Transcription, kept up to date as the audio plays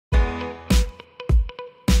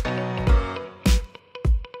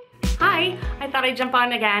Hi, I thought I'd jump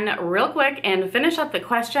on again real quick and finish up the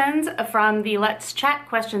questions from the Let's Chat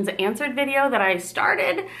Questions Answered video that I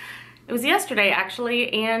started. It was yesterday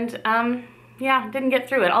actually, and yeah, didn't get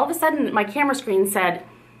through it. All of a sudden my camera screen said,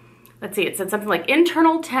 let's see, it said something like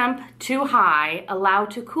internal temp too high, allow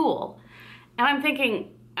to cool. And I'm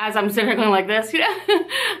thinking, as I'm sitting there going like this, you know,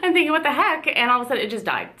 I'm thinking what the heck, and all of a sudden it just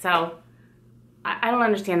died. So I don't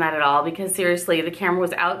understand that at all, because seriously, the camera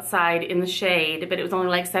was outside in the shade, but it was only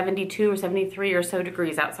like 72 or 73 or so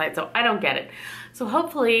degrees outside, so I don't get it. So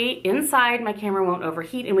hopefully inside my camera won't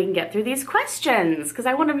overheat and we can get through these questions, because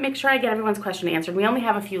I want to make sure I get everyone's question answered. We only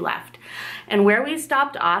have a few left. And where we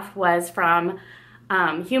stopped off was from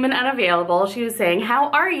Human Unavailable. She was saying, how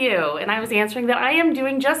are you? And I was answering that I am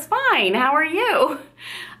doing just fine. How are you?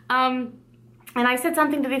 And I said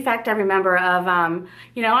something to the effect, I remember, of,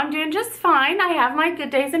 you know, I'm doing just fine. I have my good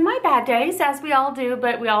days and my bad days, as we all do,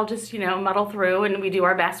 but we all just, you know, muddle through and we do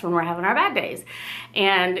our best when we're having our bad days.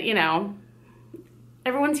 And, you know,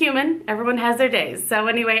 everyone's human. Everyone has their days. So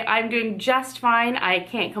anyway, I'm doing just fine. I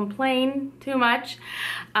can't complain too much.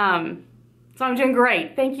 So I'm doing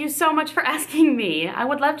great. Thank you so much for asking me. I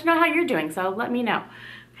would love to know how you're doing, so let me know.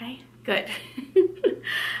 Okay, good.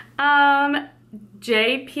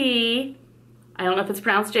 JP, I don't know if it's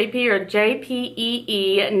pronounced JP or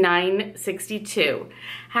JPEE 962.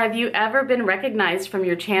 Have you ever been recognized from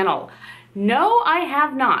your channel? No, I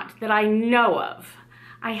have not, that I know of.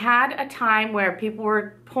 I had a time where people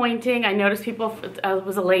were pointing. I noticed people, it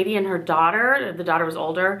was a lady and her daughter. The daughter was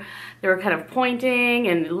older. They were kind of pointing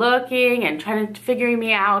and looking and trying to figure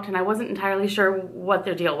me out, and I wasn't entirely sure what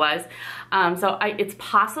their deal was. So it's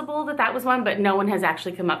possible that that was one, but no one has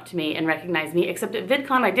actually come up to me and recognized me, except at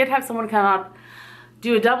VidCon. I did have someone come up,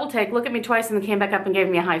 do a double take, look at me twice, and then came back up and gave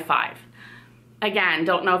me a high five. Again,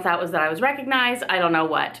 don't know if that was that I was recognized. I don't know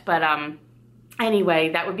what, but anyway,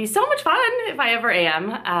 that would be so much fun if I ever am.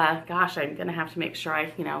 Gosh, I'm gonna have to make sure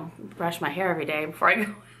I, you know, brush my hair every day before I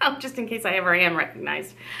go out, just in case I ever am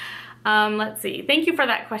recognized. Let's see. Thank you for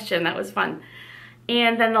that question. That was fun.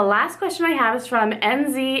 And then the last question I have is from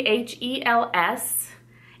NZHELS,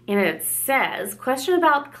 and it says, question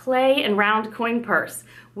about clay and round coin purse.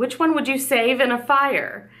 Which one would you save in a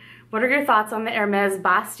fire? What are your thoughts on the Hermes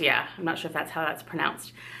Bastia? I'm not sure if that's how that's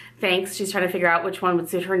pronounced. Thanks. She's trying to figure out which one would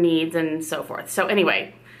suit her needs and so forth. So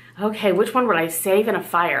anyway, okay, which one would I save in a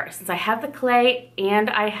fire? Since I have the clay and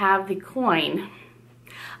I have the coin,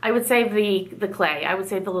 I would save the clay. I would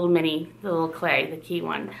save the little clay, the key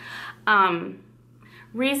one.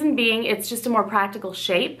 Reason being, it's just a more practical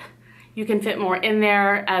shape. You can fit more in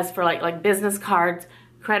there, as for like business cards,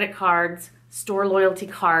 credit cards, store loyalty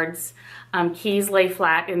cards. Keys lay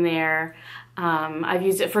flat in there. I've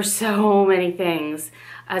used it for so many things.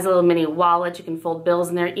 As a little mini wallet, you can fold bills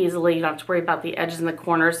in there easily. You don't have to worry about the edges and the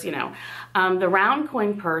corners, you know. The round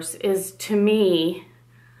coin purse is, to me,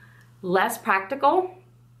 less practical,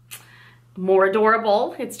 more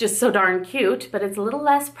adorable. It's just so darn cute, but it's a little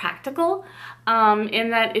less practical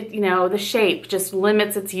in that it, you know, the shape just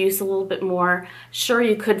limits its use a little bit more. Sure,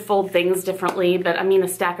 you could fold things differently, but I mean, a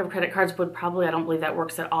stack of credit cards would probably, I don't believe that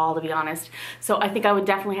works at all, to be honest. So I think I would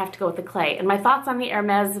definitely have to go with the clay. And my thoughts on the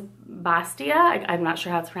Hermes Bastia, I'm not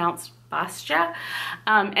sure how it's pronounced, Bastia.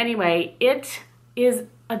 Anyway, it is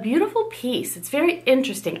a beautiful piece. It's very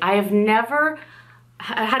interesting. I had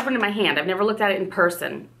one in my hand. I've never looked at it in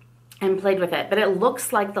person and played with it, but it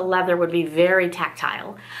looks like the leather would be very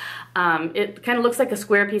tactile. It kind of looks like a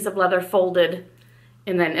square piece of leather folded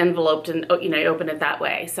and then enveloped, and you know, you open it that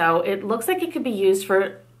way. So it looks like it could be used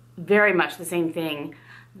for very much the same thing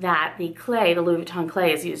that the clay, the Louis Vuitton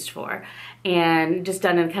clay, is used for, and just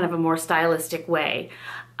done in kind of a more stylistic way.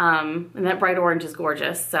 And that bright orange is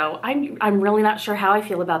gorgeous. So I'm really not sure how I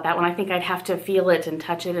feel about that one. I think I'd have to feel it and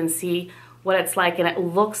touch it and see what it's like, and it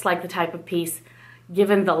looks like the type of piece,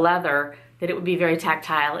 given the leather, that it would be very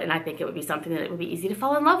tactile, and I think it would be something that it would be easy to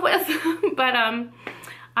fall in love with. But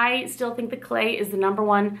I still think the clay is the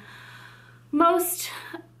 #1 most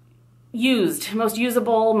used, most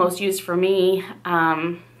usable, most used for me.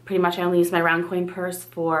 Pretty much I only use my round coin purse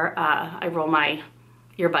for, I roll my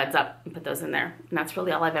earbuds up and put those in there, and that's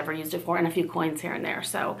really all I've ever used it for, and a few coins here and there.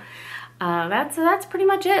 So that's pretty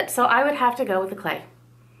much it. So I would have to go with the clay.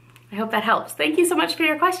 I hope that helps. Thank you so much for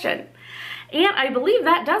your question. And I believe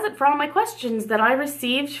that does it for all my questions that I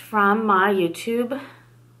received from my YouTube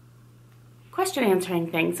question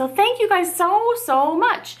answering thing. So thank you guys so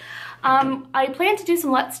much. I plan to do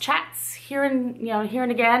some Let's Chats here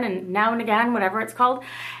and again and now and again, whatever it's called.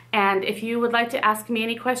 And if you would like to ask me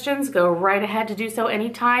any questions, go right ahead to do so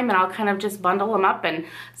anytime, and I'll kind of just bundle them up, and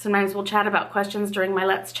sometimes we'll chat about questions during my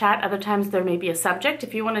Let's Chat. Other times there may be a subject.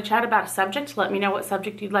 If you want to chat about a subject, let me know what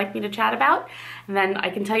subject you'd like me to chat about, and then I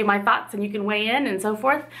can tell you my thoughts and you can weigh in and so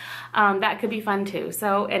forth. That could be fun too.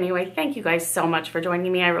 So anyway, thank you guys so much for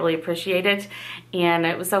joining me. I really appreciate it, and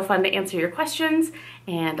it was so fun to answer your questions,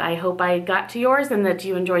 and I hope I got to yours and that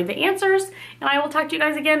you enjoyed the answers. And I will talk to you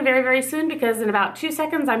guys again very, very soon, because in about 2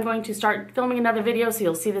 seconds I'm going to start filming another video, so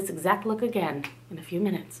you'll see this exact look again in a few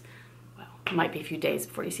minutes. Well, it might be a few days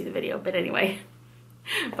before you see the video, but anyway.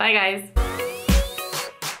 Bye guys.